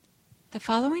The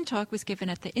following talk was given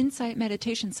at the Insight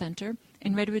Meditation Center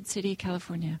in Redwood City,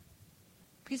 California.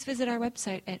 Please visit our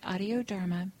website at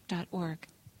audiodharma.org.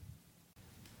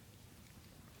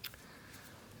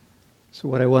 So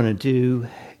what I want to do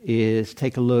is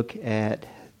take a look at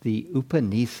the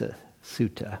Upanisa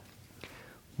Sutta,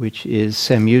 which is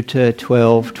Samyutta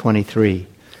 12:23.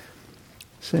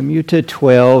 Samyutta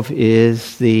 12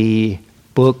 is the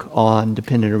book on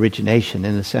dependent origination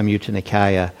in the Samyutta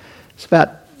Nikaya. It's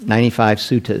about 95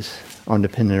 suttas on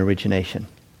dependent origination.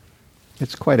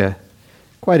 It's quite a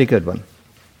good one.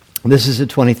 This is the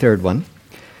 23rd one.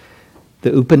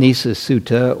 The Upanisa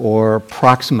Sutta, or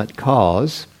Proximate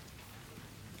Cause.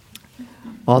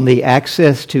 On the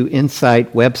Access to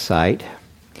Insight website,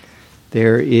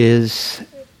 there is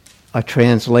a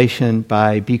translation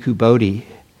by Bhikkhu Bodhi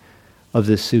of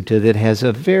this sutta that has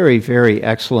a very, very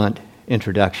excellent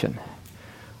introduction.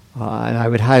 And I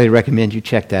would highly recommend you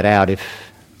check that out if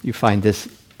you find this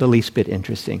the least bit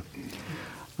interesting.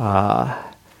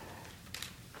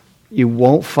 You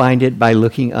won't find it by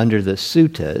looking under the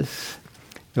suttas.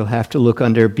 You'll have to look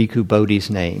under Bhikkhu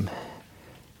Bodhi's name.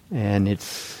 And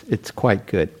it's quite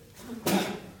good.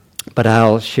 But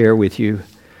I'll share with you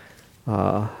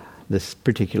this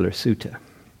particular sutta.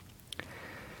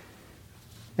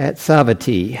 At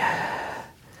Savatthi,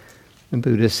 the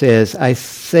Buddha says, I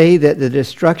say that the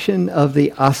destruction of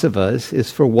the asavas is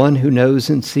for one who knows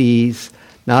and sees,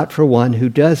 not for one who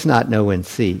does not know and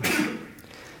see.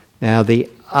 Now, the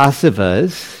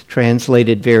asavas,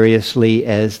 translated variously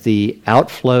as the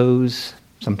outflows,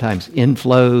 sometimes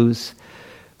inflows,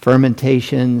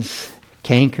 fermentations,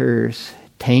 cankers,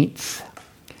 taints,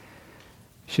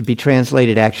 should be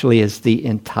translated actually as the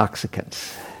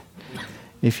intoxicants.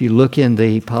 If you look in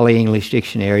the Pali-English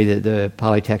dictionary that the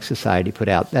Polytext Society put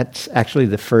out, that's actually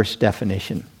the first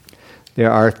definition.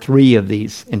 There are 3 of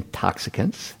these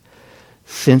intoxicants: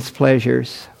 sense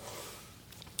pleasures,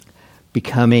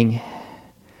 becoming,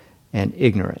 and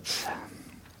ignorance.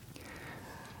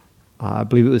 I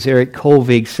believe it was Eric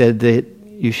Kolvig said that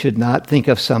you should not think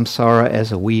of samsara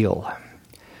as a wheel.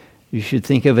 You should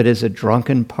think of it as a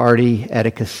drunken party at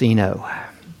a casino.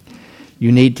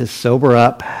 You need to sober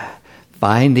up,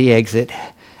 find the exit,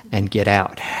 and get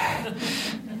out.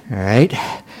 All right?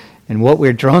 And what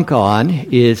we're drunk on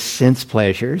is sense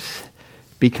pleasures,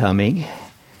 becoming,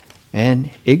 and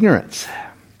ignorance.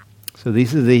 So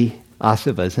these are the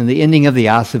asavas. And the ending of the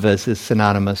asavas is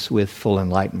synonymous with full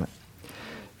enlightenment.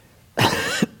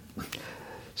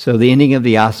 So the ending of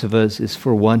the asavas is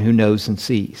for one who knows and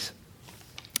sees.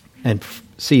 And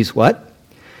sees what?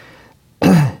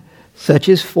 Such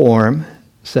is form,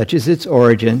 such is its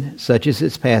origin, such is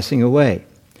its passing away.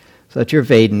 Such are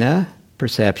Vedana,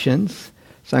 perceptions,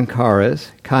 sankharas,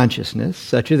 consciousness,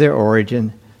 such are their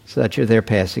origin, such are their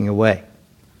passing away.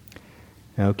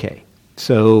 Okay,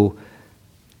 so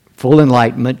full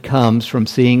enlightenment comes from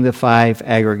seeing the 5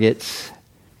 aggregates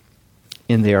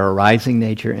in their arising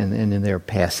nature and in their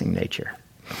passing nature.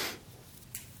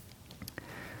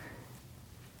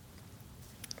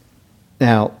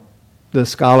 Now, the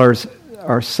scholars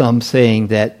are some saying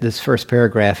that this first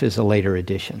paragraph is a later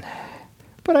addition.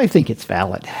 But I think it's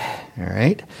valid. All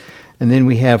right? And then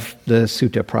we have the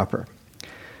sutta proper.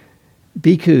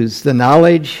 Bhikkhus, the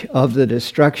knowledge of the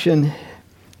destruction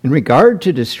in regard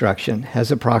to destruction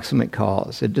has a proximate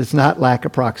cause. It does not lack a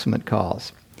proximate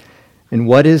cause. And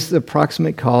what is the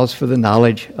proximate cause for the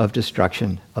knowledge of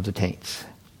destruction of the taints?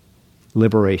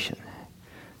 Liberation.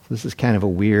 This is kind of a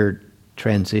weird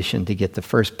transition to get the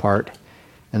first part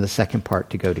and the second part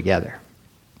to go together.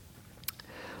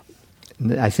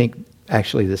 I think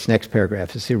actually this next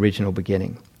paragraph is the original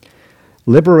beginning.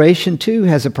 Liberation too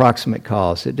has a proximate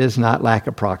cause. It does not lack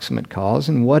a proximate cause.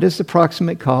 And what is the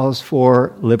proximate cause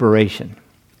for liberation?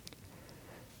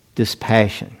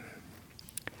 Dispassion.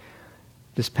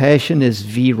 Dispassion is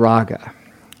viraga.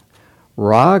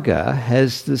 Raga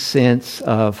has the sense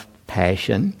of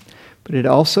passion, but it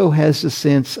also has the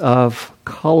sense of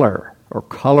color or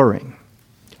coloring.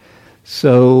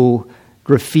 So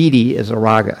graffiti is a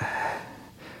raga.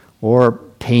 Or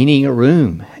painting a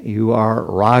room, you are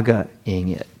raga-ing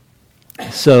it.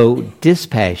 So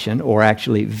dispassion, or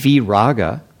actually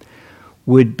viraga,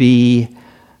 would be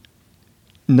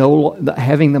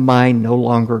having the mind no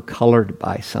longer colored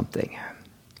by something.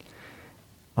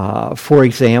 For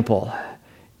example,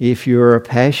 if you're a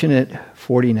passionate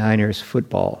 49ers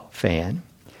football fan,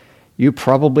 you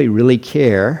probably really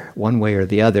care, one way or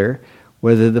the other,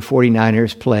 whether the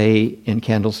 49ers play in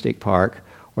Candlestick Park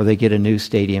or they get a new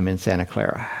stadium in Santa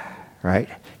Clara, right?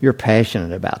 You're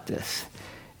passionate about this.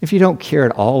 If you don't care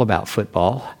at all about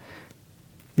football,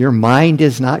 your mind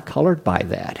is not colored by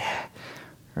that.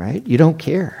 right? You don't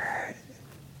care,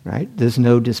 right? There's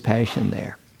no dispassion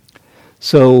there.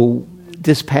 So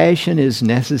dispassion is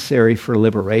necessary for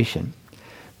liberation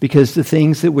because the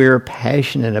things that we're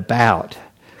passionate about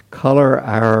color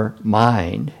our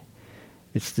mind.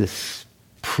 It's this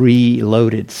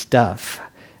preloaded stuff,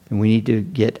 and we need to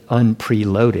get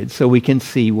unpreloaded so we can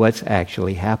see what's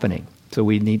actually happening. So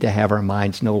we need to have our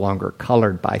minds no longer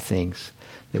colored by things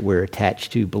that we're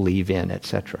attached to, believe in,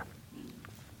 etc.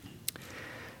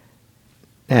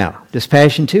 Now,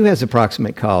 dispassion too has a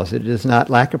proximate cause. It does not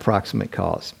lack a proximate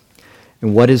cause.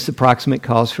 And what is the proximate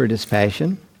cause for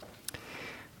dispassion?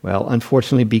 Well,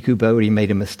 unfortunately, Bhikkhu Bodhi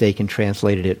made a mistake and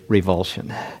translated it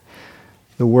revulsion.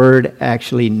 The word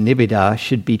actually nibbida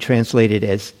should be translated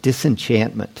as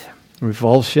disenchantment.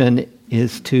 Revulsion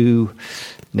is too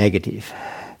negative.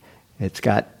 It's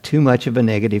got too much of a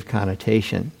negative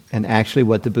connotation. And actually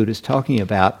what the Buddha is talking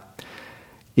about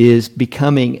is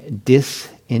becoming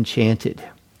disenchanted,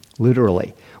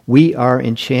 literally. We are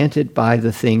enchanted by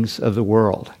the things of the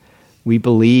world. We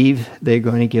believe they're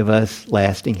going to give us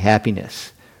lasting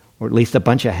happiness, or at least a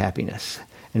bunch of happiness,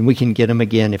 and we can get them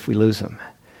again if we lose them.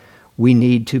 We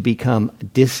need to become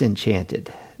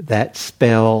disenchanted. That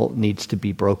spell needs to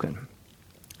be broken.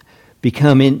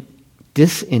 Becoming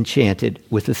disenchanted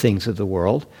with the things of the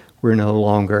world, we're no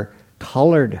longer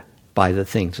colored by the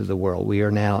things of the world. We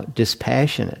are now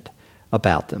dispassionate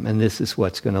about them, and this is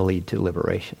what's going to lead to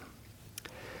liberation.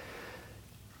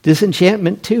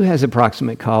 Disenchantment, too, has a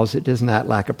proximate cause. It does not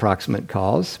lack a proximate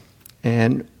cause.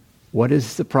 And what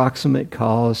is the proximate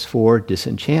cause for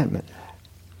disenchantment?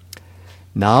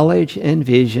 Knowledge and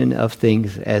vision of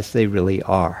things as they really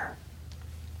are.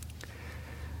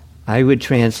 I would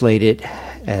translate it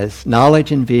as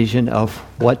knowledge and vision of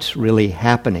what's really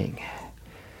happening.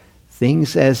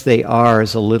 Things as they are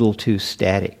is a little too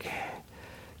static.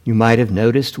 You might have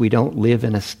noticed we don't live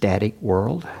in a static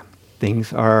world.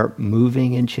 Things are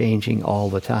moving and changing all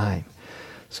the time.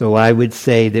 So I would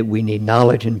say that we need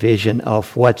knowledge and vision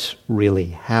of what's really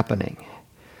happening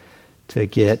to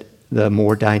get the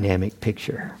more dynamic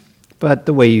picture. But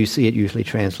the way you see it usually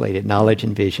translated, knowledge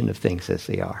and vision of things as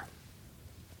they are.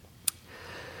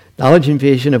 Knowledge and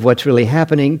vision of what's really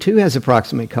happening, too, has a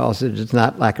proximate cause. It does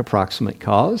not lack a proximate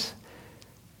cause.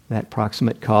 That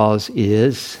proximate cause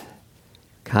is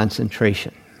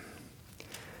concentration.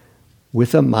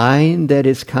 With a mind that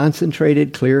is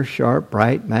concentrated, clear, sharp,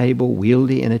 bright, malleable,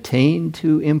 wieldy, and attained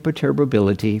to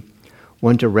imperturbability,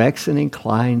 one directs and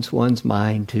inclines one's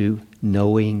mind to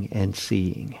knowing and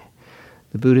seeing.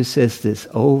 The Buddha says this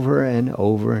over and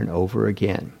over and over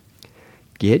again.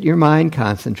 Get your mind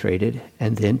concentrated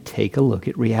and then take a look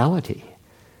at reality.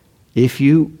 If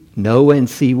you know and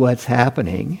see what's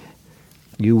happening,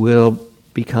 you will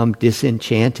become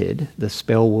disenchanted. The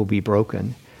spell will be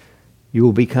broken. You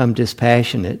will become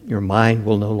dispassionate. Your mind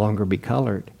will no longer be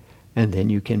colored. And then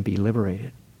you can be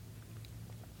liberated.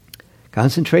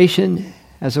 Concentration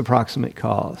has a proximate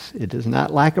cause. It does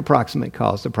not lack a proximate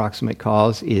cause. The proximate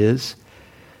cause is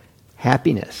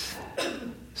happiness,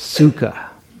 sukha.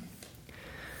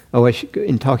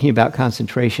 In talking about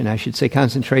concentration, I should say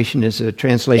concentration is a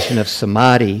translation of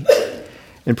samadhi,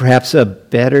 and perhaps a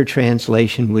better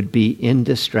translation would be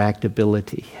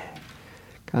indistractability.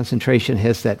 Concentration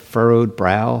has that furrowed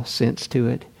brow sense to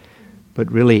it, but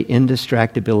really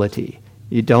indistractability.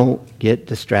 You don't get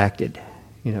distracted.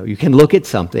 You can look at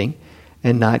something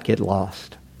and not get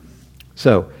lost.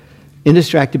 So,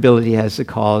 indistractability has the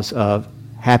cause of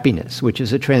happiness, which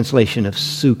is a translation of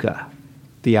sukha,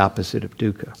 the opposite of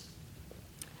dukkha.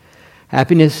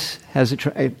 Happiness has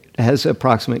a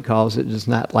proximate cause. It does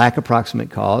not lack a proximate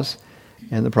cause,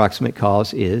 and the proximate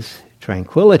cause is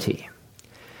tranquility.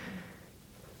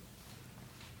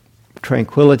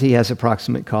 Tranquility has a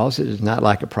proximate cause. It does not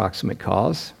lack a proximate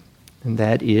cause, and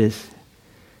that is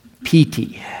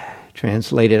piti,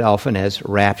 translated often as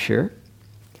rapture.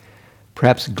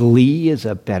 Perhaps glee is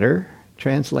a better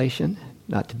translation,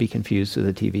 not to be confused with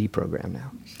a TV program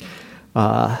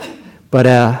now. But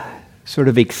a sort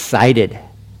of excited,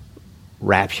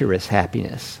 rapturous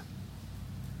happiness.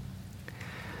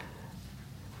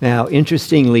 Now,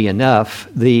 interestingly enough,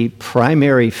 the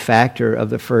primary factor of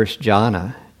the first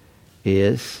jhana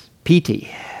is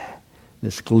piti,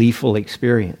 this gleeful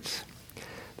experience.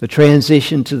 The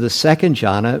transition to the second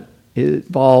jhana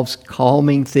involves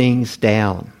calming things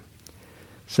down,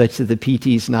 such that the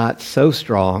piti is not so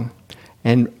strong,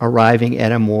 and arriving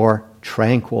at a more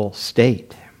tranquil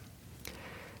state.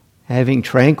 Having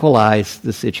tranquilized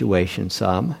the situation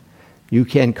some, you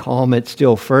can calm it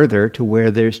still further to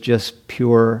where there's just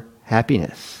pure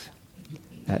happiness.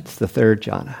 That's the third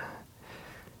jhana.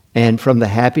 And from the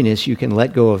happiness, you can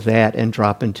let go of that and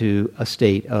drop into a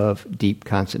state of deep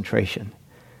concentration.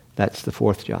 That's the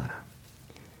fourth jhana.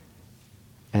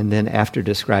 And then after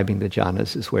describing the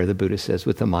jhanas is where the Buddha says,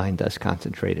 with the mind thus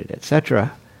concentrated,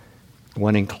 etc.,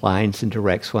 one inclines and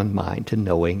directs one's mind to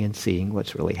knowing and seeing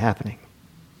what's really happening.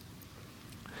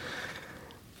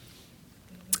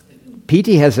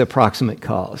 Piti has an approximate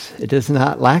cause. It does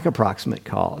not lack approximate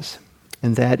cause,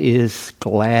 and that is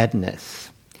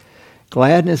gladness.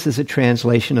 Gladness is a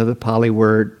translation of the Pali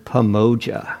word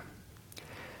pamoja,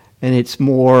 and it's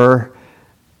more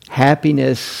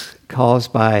happiness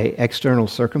caused by external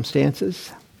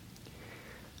circumstances,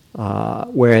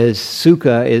 whereas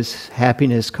sukha is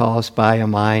happiness caused by a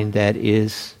mind that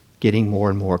is getting more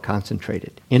and more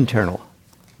concentrated, internal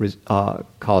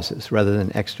causes rather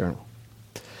than external.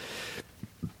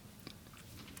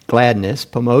 Gladness,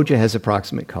 pamoja, has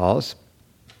approximate cause.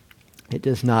 It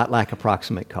does not lack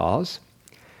approximate cause,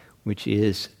 which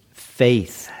is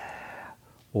faith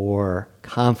or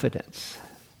confidence.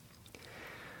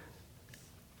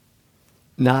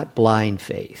 Not blind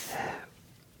faith,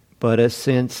 but a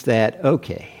sense that,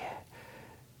 okay,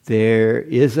 there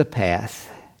is a path,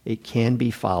 it can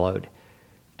be followed,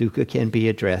 dukkha can be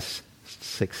addressed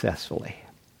successfully.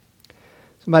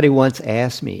 Somebody once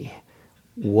asked me,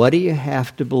 what do you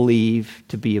have to believe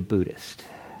to be a Buddhist?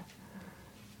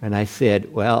 And I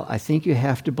said, well, I think you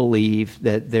have to believe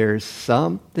that there's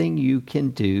something you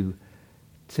can do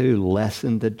to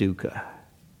lessen the dukkha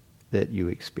that you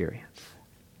experience.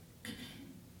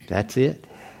 That's it.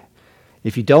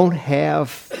 If you don't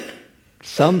have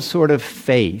some sort of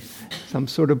faith, some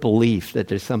sort of belief that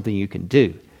there's something you can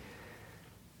do,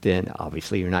 then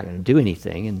obviously you're not going to do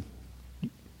anything, and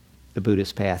the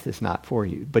Buddhist path is not for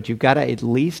you. But you've got to at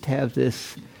least have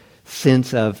this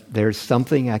sense of there's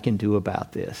something I can do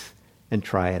about this and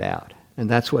try it out. And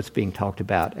that's what's being talked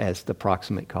about as the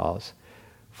proximate cause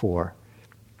for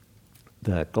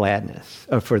the gladness,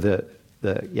 or for the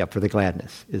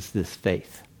gladness is this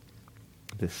faith,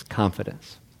 this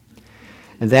confidence.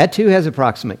 And that too has a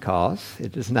proximate cause.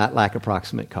 It does not lack a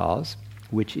proximate cause,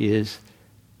 which is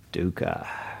dukkha.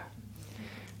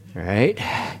 All right?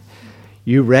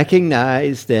 You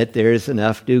recognize that there's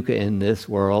enough dukkha in this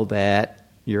world that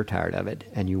you're tired of it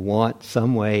and you want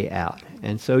some way out.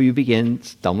 And so you begin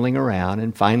stumbling around,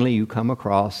 and finally you come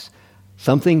across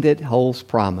something that holds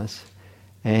promise,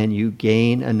 and you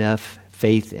gain enough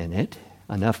faith in it,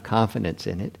 enough confidence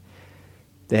in it,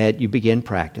 that you begin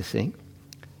practicing.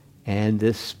 And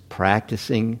this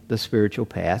practicing the spiritual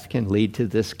path can lead to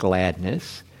this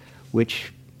gladness,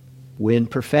 which, when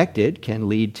perfected, can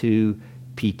lead to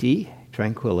piti,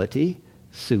 tranquility,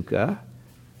 sukha,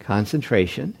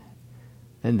 concentration,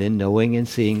 and then knowing and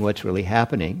seeing what's really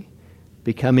happening,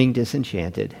 becoming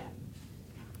disenchanted,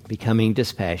 becoming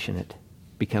dispassionate,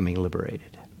 becoming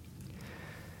liberated.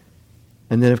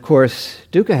 And then, of course,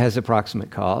 dukkha has a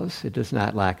proximate cause. It does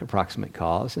not lack a proximate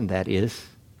cause, and that is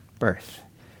birth.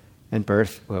 And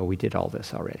birth, well, we did all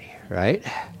this already, right?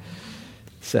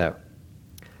 So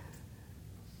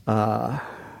the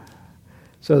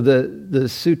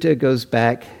sutta goes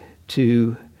back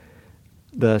to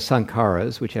the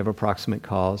sankharas, which have a proximate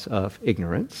cause of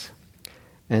ignorance.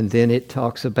 And then it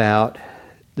talks about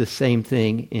the same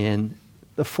thing in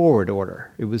the forward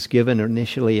order. It was given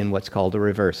initially in what's called the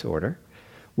reverse order,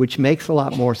 which makes a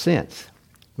lot more sense.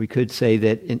 We could say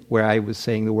that where I was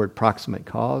saying the word proximate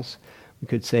cause, we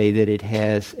could say that it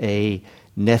has a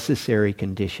necessary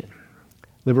condition.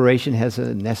 Liberation has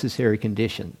a necessary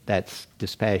condition, that's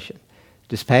dispassion.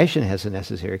 Dispassion has a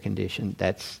necessary condition,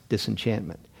 that's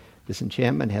disenchantment.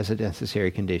 Disenchantment has a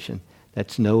necessary condition,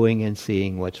 that's knowing and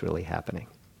seeing what's really happening.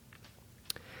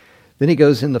 Then he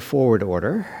goes in the forward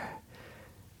order,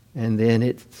 and then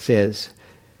it says,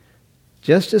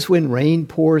 just as when rain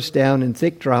pours down in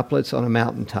thick droplets on a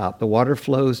mountaintop, the water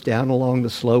flows down along the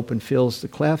slope and fills the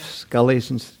clefts,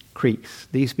 gullies, and creeks,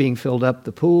 these being filled up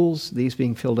the pools, these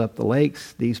being filled up the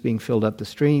lakes, these being filled up the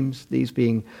streams, these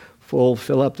being full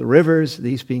fill up the rivers,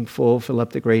 these being full fill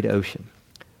up the great ocean.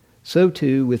 So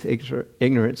too with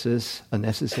ignorance is a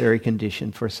necessary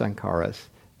condition for sankharas,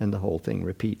 and the whole thing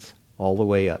repeats all the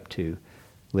way up to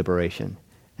liberation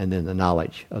and then the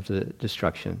knowledge of the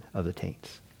destruction of the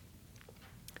taints.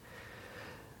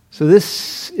 So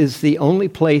this is the only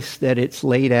place that it's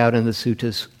laid out in the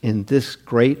suttas in this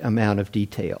great amount of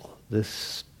detail.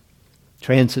 This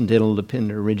transcendental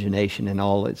dependent origination in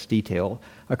all its detail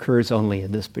occurs only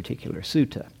in this particular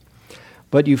sutta.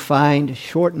 But you find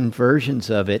shortened versions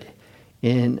of it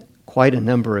in quite a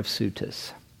number of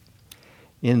suttas.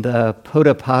 In the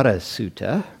Podapada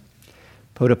Sutta,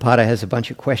 Podapada has a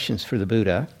bunch of questions for the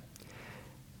Buddha,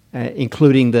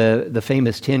 including the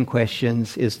famous 10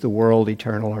 questions: is the world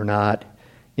eternal or not?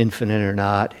 Infinite or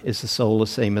not? Is the soul the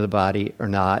same as the body or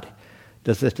not?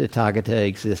 Does the Tathagata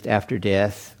exist after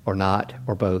death or not,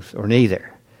 or both, or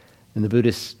neither? And the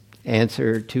Buddhist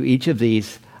answer to each of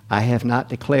these: I have not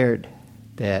declared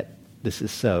that this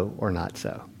is so or not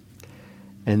so.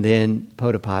 And then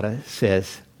Potapada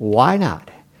says, why not?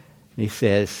 And he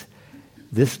says,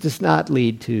 this does not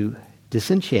lead to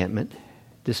disenchantment,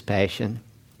 dispassion,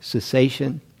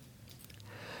 cessation,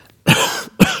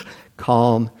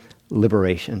 calm,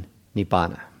 liberation,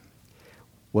 nibbana.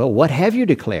 Well, what have you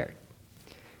declared?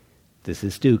 This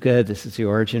is dukkha, this is the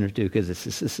origin of dukkha, this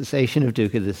is the cessation of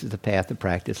dukkha, this is the path of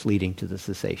practice leading to the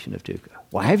cessation of dukkha.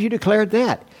 Why have you declared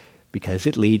that? Because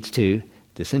it leads to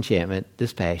disenchantment,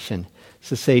 dispassion,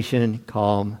 cessation,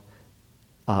 calm,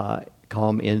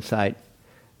 insight,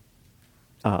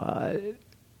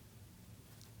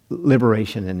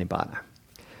 liberation, and nibbana.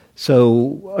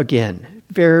 So again,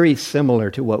 very similar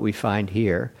to what we find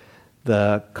here,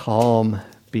 the calm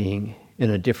being in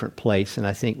a different place, and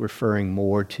I think referring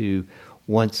more to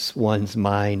once one's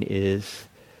mind is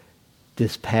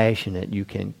dispassionate, you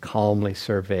can calmly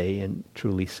survey and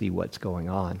truly see what's going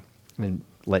on and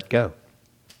let go.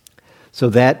 So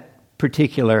that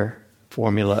particular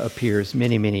formula appears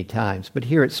many, many times, but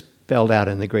here it's spelled out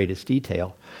in the greatest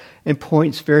detail and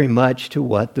points very much to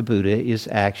what the Buddha is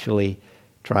actually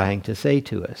trying to say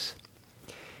to us.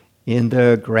 In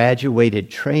the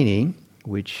graduated training,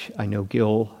 which I know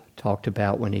Gil talked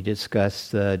about when he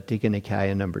discussed the Digha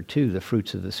Nikaya number 2, the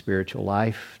fruits of the spiritual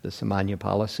life, the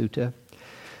Samanyapala Sutta,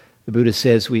 the Buddha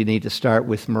says we need to start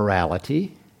with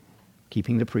morality,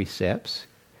 keeping the precepts,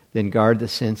 then guard the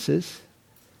senses,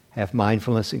 have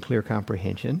mindfulness and clear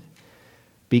comprehension,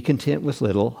 be content with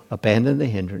little, abandon the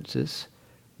hindrances,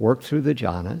 work through the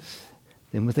jhanas,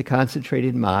 then with a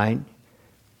concentrated mind,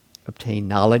 obtain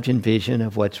knowledge and vision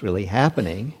of what's really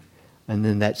happening, and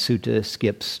then that sutta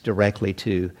skips directly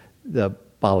to the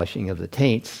abolishing of the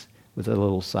taints with a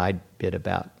little side bit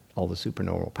about all the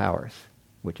supernormal powers,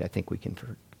 which I think we can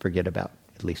forget about,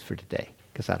 at least for today,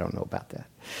 because I don't know about that.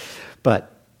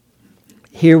 But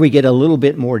here we get a little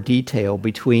bit more detail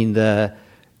between the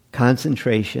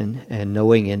concentration and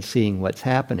knowing and seeing what's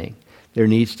happening. There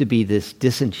needs to be this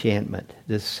disenchantment,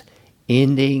 this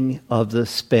ending of the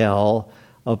spell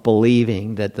of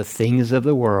believing that the things of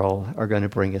the world are going to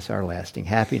bring us our lasting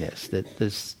happiness. That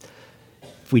this,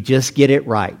 if we just get it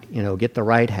right, get the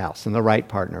right house and the right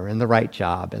partner and the right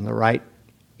job and the right,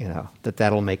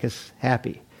 that'll make us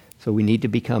happy. So we need to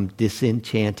become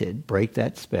disenchanted, break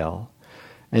that spell,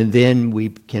 and then we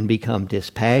can become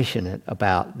dispassionate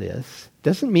about this.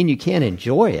 Doesn't mean you can't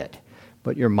enjoy it,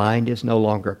 but your mind is no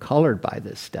longer colored by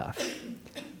this stuff.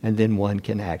 And then one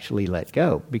can actually let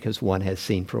go, because one has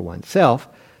seen for oneself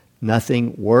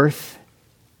nothing worth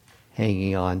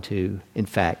hanging on to, in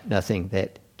fact, nothing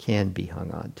that can be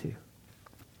hung on to.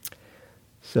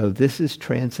 So this is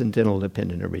transcendental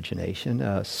dependent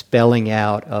origination, spelling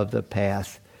out of the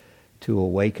path to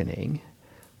awakening.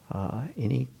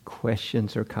 Any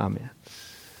questions or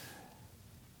comments?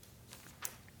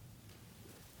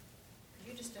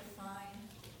 Could you just define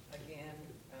again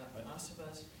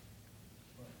asavas?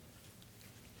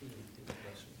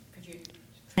 Could you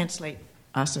translate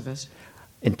asavas?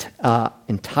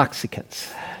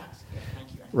 Intoxicants.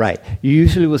 Right. You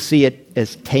usually will see it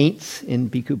as taints in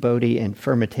Bhikkhu Bodhi and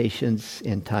fermentations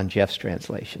in Tanjeff's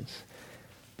translations.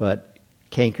 But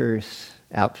cankers,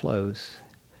 outflows.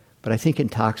 But I think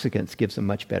intoxicants gives a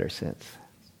much better sense.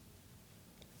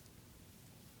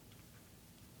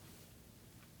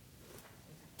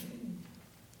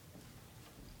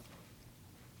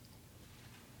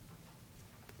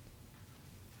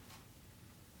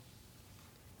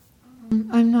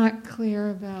 I'm not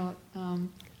clear about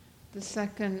the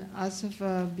second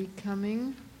asava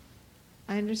becoming.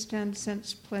 I understand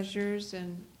sense pleasures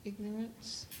and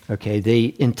ignorance. Okay,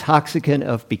 the intoxicant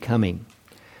of becoming.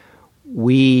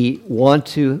 We want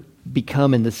to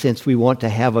become in the sense we want to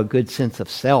have a good sense of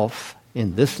self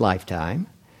in this lifetime,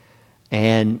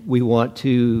 and we want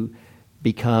to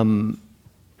become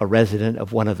a resident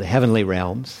of one of the heavenly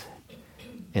realms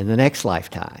in the next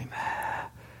lifetime.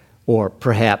 Or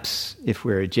perhaps, if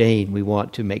we're a Jain, we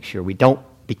want to make sure we don't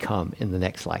become in the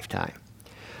next lifetime.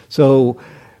 So,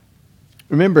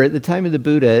 remember, at the time of the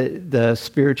Buddha, the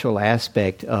spiritual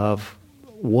aspect of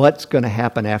what's going to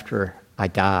happen after I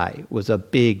die was a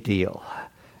big deal.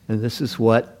 And this is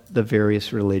what the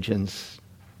various religions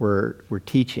were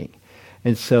teaching.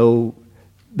 And so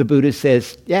the Buddha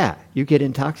says, yeah, you get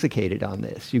intoxicated on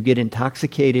this. You get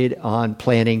intoxicated on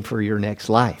planning for your next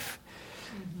life.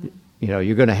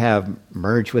 you're going to have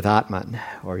merge with Atman,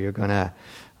 or you're going to,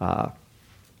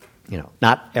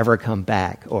 not ever come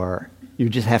back, or you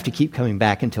just have to keep coming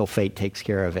back until fate takes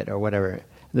care of it, or whatever.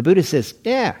 The Buddha says,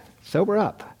 yeah, sober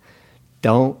up.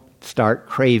 Don't start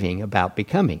craving about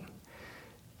becoming.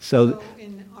 So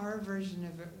in our version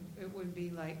of it, it would be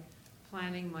like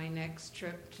planning my next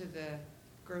trip to the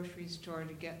grocery store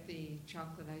to get the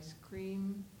chocolate ice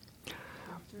cream.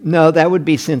 No, that would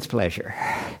be sense pleasure.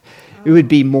 It would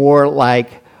be more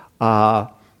like for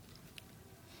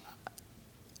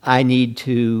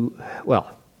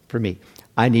me,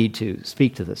 I need to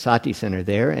speak to the Sati Center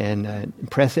there and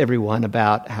impress everyone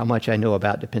about how much I know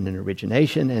about dependent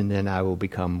origination, and then I will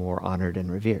become more honored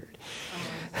and revered.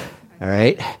 All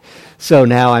right? So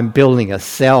now I'm building a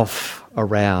self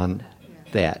around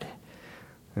that.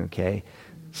 Okay?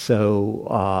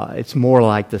 So it's more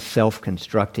like the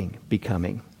self-constructing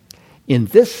becoming in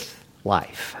this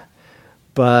life.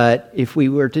 But if we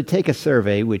were to take a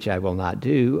survey, which I will not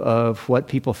do, of what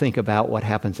people think about what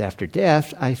happens after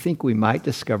death, I think we might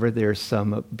discover there's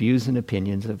some views and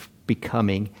opinions of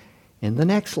becoming in the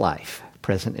next life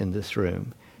present in this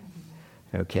room.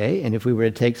 Okay? And if we were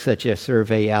to take such a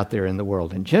survey out there in the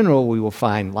world in general, we will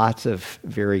find lots of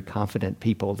very confident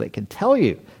people that can tell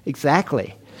you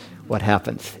exactly what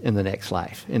happens in the next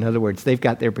life. In other words, they've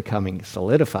got their becoming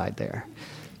solidified there.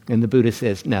 And the Buddha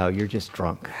says, no, you're just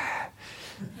drunk.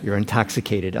 You're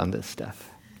intoxicated on this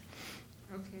stuff.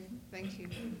 Okay, thank you.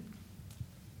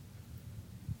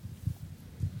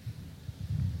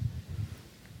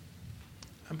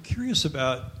 I'm curious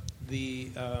about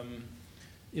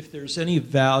if there's any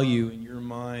value in your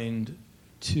mind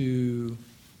to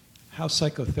how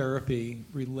psychotherapy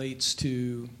relates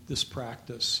to this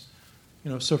practice.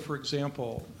 So for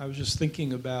example, I was just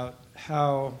thinking about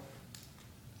how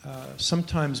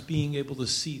sometimes being able to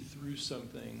see through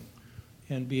something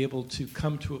and be able to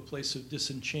come to a place of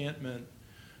disenchantment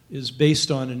is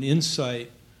based on an insight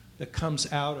that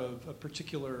comes out of a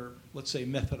particular, let's say,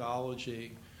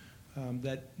 methodology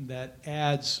that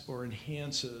adds or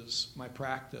enhances my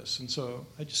practice. And so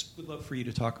I just would love for you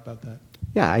to talk about that.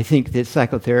 Yeah, I think that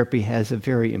psychotherapy has a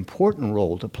very important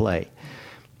role to play.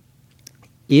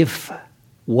 If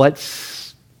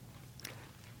what's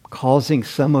causing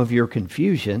some of your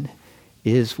confusion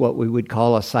is what we would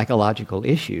call a psychological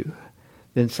issue,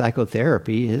 then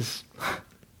psychotherapy is,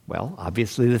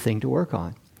 obviously the thing to work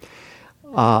on.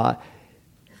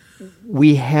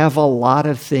 We have a lot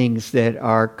of things that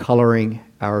are coloring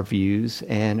our views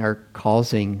and are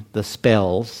causing the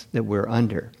spells that we're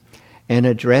under. And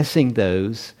addressing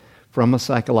those from a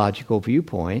psychological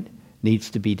viewpoint needs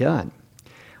to be done.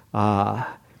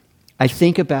 I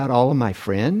think about all of my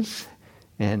friends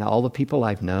and all the people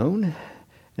I've known,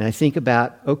 and I think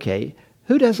about, okay,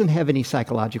 who doesn't have any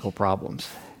psychological problems?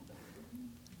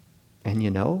 And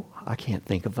I can't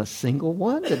think of a single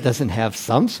one that doesn't have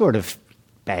some sort of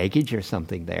baggage or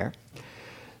something there.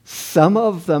 Some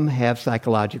of them have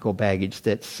psychological baggage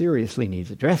that seriously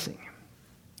needs addressing.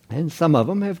 And some of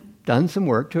them have done some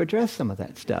work to address some of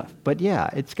that stuff. But yeah,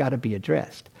 it's got to be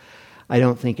addressed. I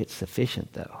don't think it's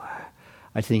sufficient, though.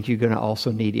 I think you're going to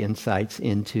also need insights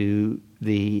into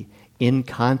the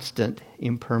inconstant,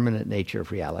 impermanent nature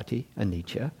of reality,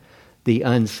 anicca, the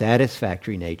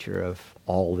unsatisfactory nature of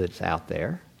all that's out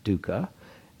there, dukkha,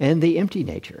 and the empty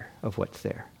nature of what's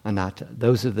there, anatta.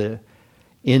 Those are the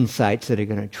insights that are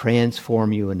going to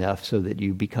transform you enough so that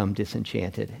you become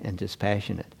disenchanted and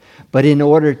dispassionate. But in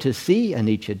order to see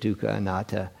anicca, dukkha,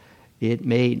 anatta, it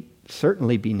may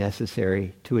certainly be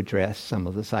necessary to address some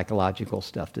of the psychological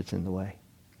stuff that's in the way.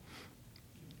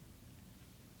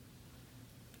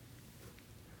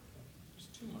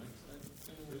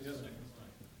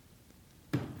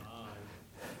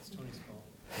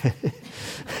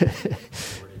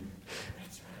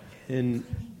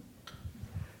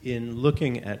 In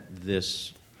looking at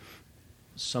this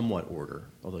somewhat order,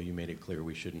 although you made it clear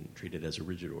we shouldn't treat it as a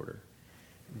rigid order,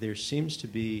 there seems to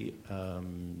be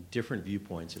different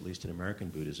viewpoints, at least in American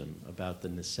Buddhism, about the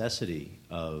necessity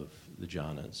of the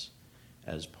jhanas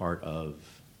as part of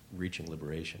reaching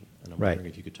liberation. And I'm wondering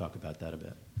if you could talk about that a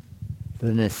bit.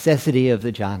 The necessity of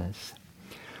the jhanas.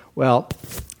 Well,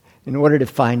 in order to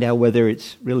find out whether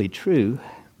it's really true,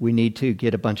 we need to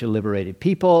get a bunch of liberated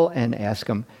people and ask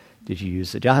them, did you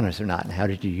use the jhanas or not, and how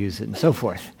did you use it, and so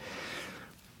forth.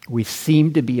 We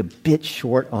seem to be a bit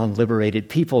short on liberated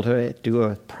people to do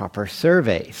a proper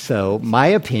survey. So my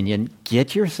opinion,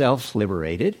 get yourselves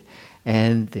liberated,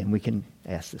 and then we can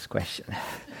ask this question.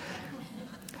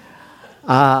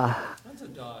 That's a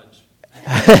dodge.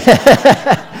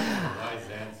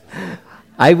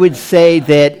 I would say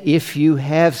that if you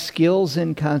have skills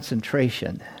in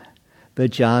concentration, the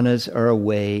jhanas are a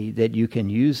way that you can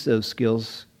use those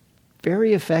skills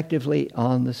very effectively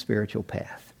on the spiritual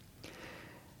path.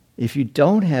 If you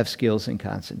don't have skills in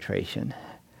concentration,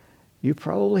 you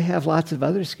probably have lots of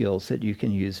other skills that you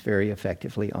can use very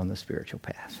effectively on the spiritual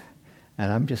path.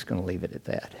 And I'm just going to leave it at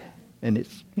that. And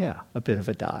it's, a bit of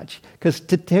a dodge. Because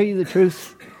to tell you the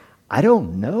truth, I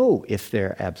don't know if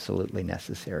they're absolutely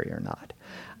necessary or not.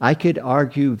 I could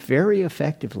argue very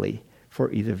effectively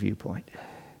for either viewpoint.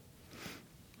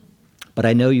 But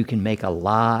I know you can make a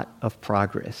lot of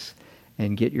progress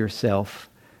and get yourself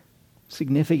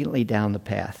significantly down the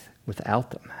path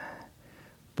without them.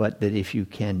 But that if you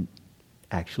can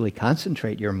actually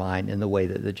concentrate your mind in the way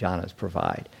that the jhanas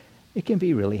provide, it can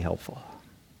be really helpful.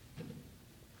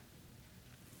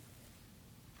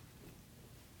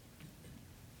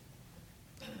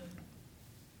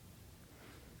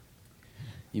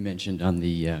 You mentioned on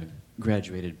the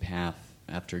graduated path,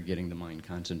 after getting the mind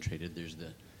concentrated, there's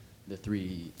the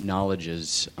three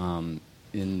knowledges.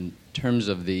 In terms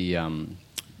of the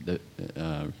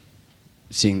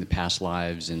seeing the past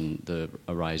lives and the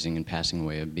arising and passing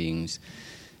away of beings,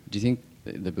 do you think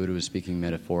the Buddha was speaking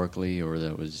metaphorically, or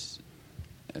that was?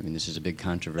 I mean, this is a big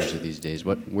controversy these days.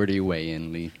 Where do you weigh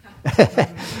in, Leigh?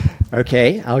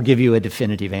 Okay, I'll give you a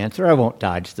definitive answer. I won't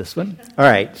dodge this one. All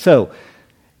right, so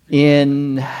I'll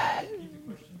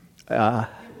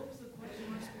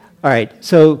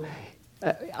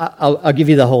give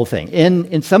you the whole thing.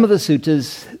 In some of the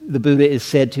suttas, the Buddha is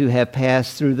said to have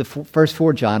passed through the first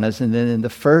four jhanas, and then in the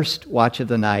first watch of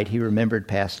the night, he remembered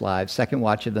past lives. Second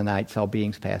watch of the night, saw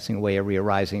beings passing away or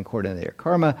re-arising according to their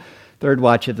karma. Third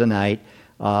watch of the night,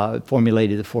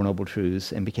 formulated the Four Noble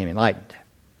Truths and became enlightened.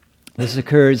 This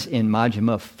occurs in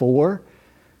Majjhima 4,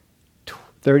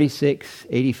 36,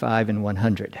 85, and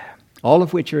 100, all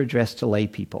of which are addressed to lay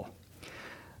people.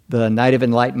 The Night of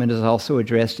Enlightenment is also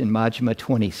addressed in Majjhima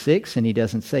 26, and he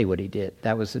doesn't say what he did.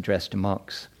 That was addressed to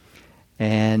monks.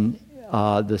 And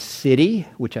the city,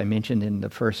 which I mentioned in the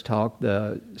first talk,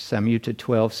 the Samyutta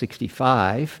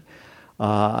 1265,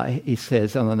 he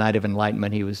says on the Night of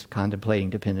Enlightenment he was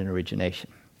contemplating dependent origination.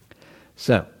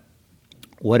 So,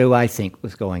 what do I think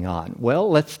was going on? Well,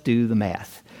 let's do the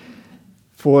math.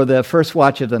 For the first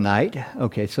watch of the night,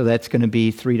 okay, so that's going to be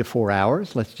 3 to 4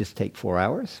 hours. Let's just take 4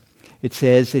 hours. It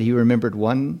says that he remembered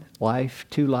 1 life,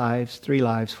 2 lives, 3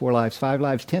 lives, 4 lives, 5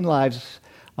 lives, 10 lives,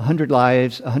 100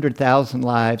 lives, 100,000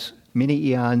 lives, many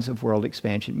eons of world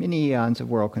expansion, many eons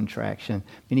of world contraction,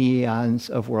 many eons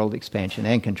of world expansion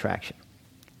and contraction.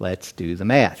 Let's do the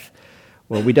math.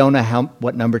 Well, we don't know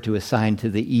what number to assign to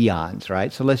the eons,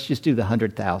 right? So let's just do the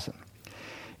 100,000.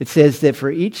 It says that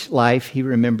for each life he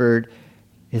remembered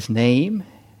his name,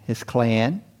 his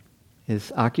clan,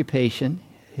 his occupation,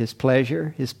 his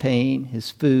pleasure, his pain, his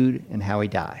food, and how he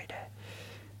died.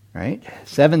 Right?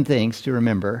 7 things to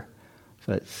remember.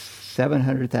 So it's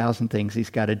 700,000 things he's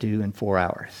got to do in 4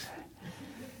 hours.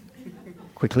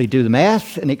 Quickly do the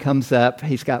math, and it comes up,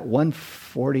 he's got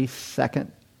 1/42nd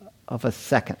of a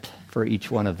second for each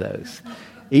one of those.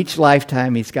 Each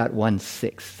lifetime, he's got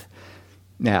 1/6.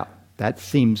 Now, that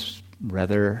seems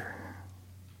rather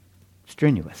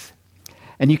strenuous.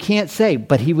 And you can't say,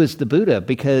 but he was the Buddha,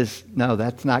 because, no,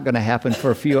 that's not going to happen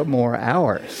for a few more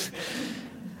hours.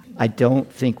 I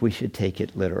don't think we should take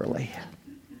it literally.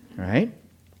 Right?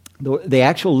 The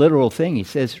actual literal thing, he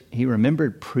says he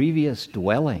remembered previous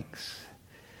dwellings.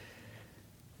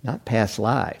 Not past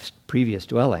lives, previous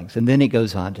dwellings. And then he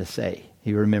goes on to say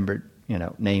he remembered,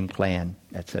 name, clan,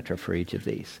 etc. for each of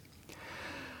these.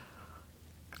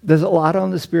 There's a lot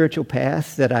on the spiritual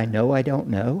path that I know I don't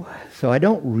know, so I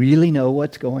don't really know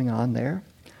what's going on there.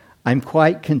 I'm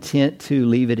quite content to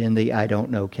leave it in the I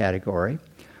don't know category,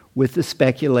 with the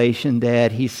speculation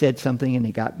that he said something and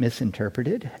it got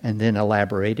misinterpreted and then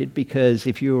elaborated, because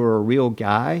if you were a real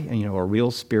guy, a real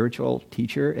spiritual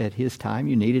teacher at his time,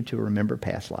 you needed to remember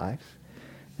past lives.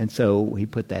 And so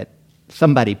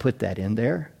somebody put that in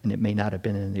there, and it may not have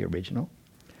been in the original.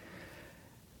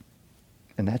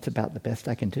 And that's about the best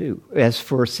I can do. As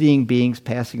for seeing beings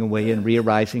passing away and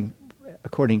re-arising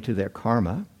according to their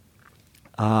karma,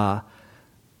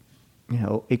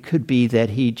 it could be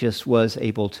that he just was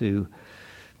able to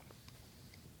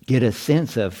get a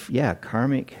sense of,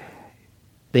 karmic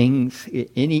things,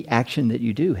 any action that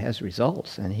you do has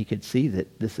results, and he could see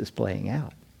that this is playing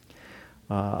out.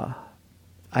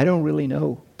 I don't really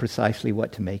know precisely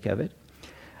what to make of it.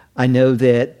 I know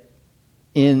that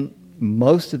in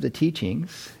most of the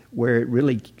teachings, where it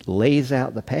really lays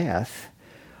out the path,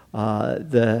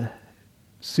 the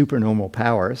supernormal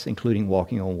powers, including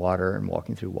walking on water and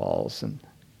walking through walls and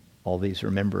all these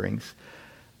rememberings,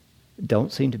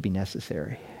 don't seem to be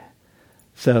necessary.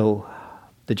 So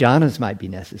the jhanas might be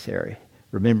necessary.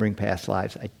 Remembering past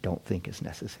lives, I don't think is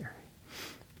necessary.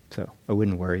 So I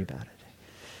wouldn't worry about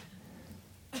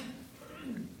it.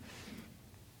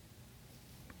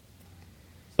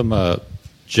 Some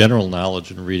general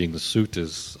knowledge in reading the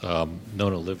suttas,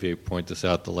 Nona Olivier pointed this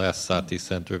out, the last Sati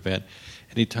Center event.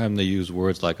 Anytime they use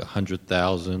words like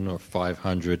 100,000 or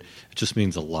 500, it just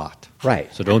means a lot.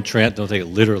 Right. So don't take it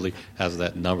literally as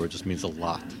that number. It just means a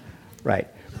lot. Right.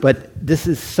 But this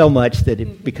is so much that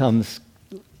it becomes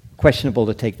questionable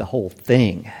to take the whole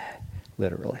thing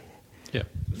literally. Yeah.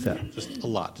 So Just a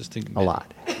lot. Just think a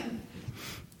lot.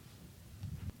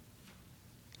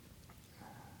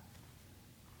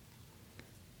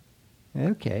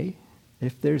 Okay.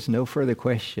 If there's no further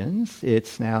questions,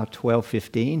 it's now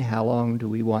 12:15. How long do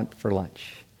we want for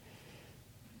lunch?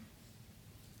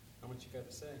 How much you got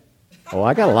to say? Oh,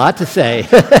 I got a lot to say.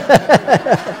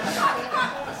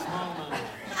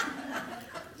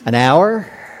 An hour?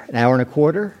 An hour and a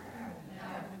quarter?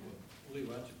 Leigh,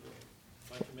 why don't you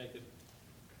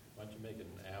make it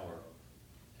an hour,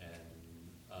 and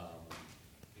I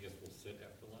guess we'll sit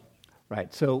after lunch.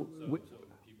 Right. So So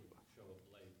people show up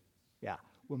late. yeah,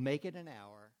 we'll make it an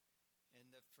hour, and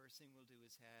the first thing we'll do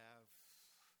is have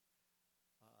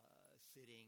sitting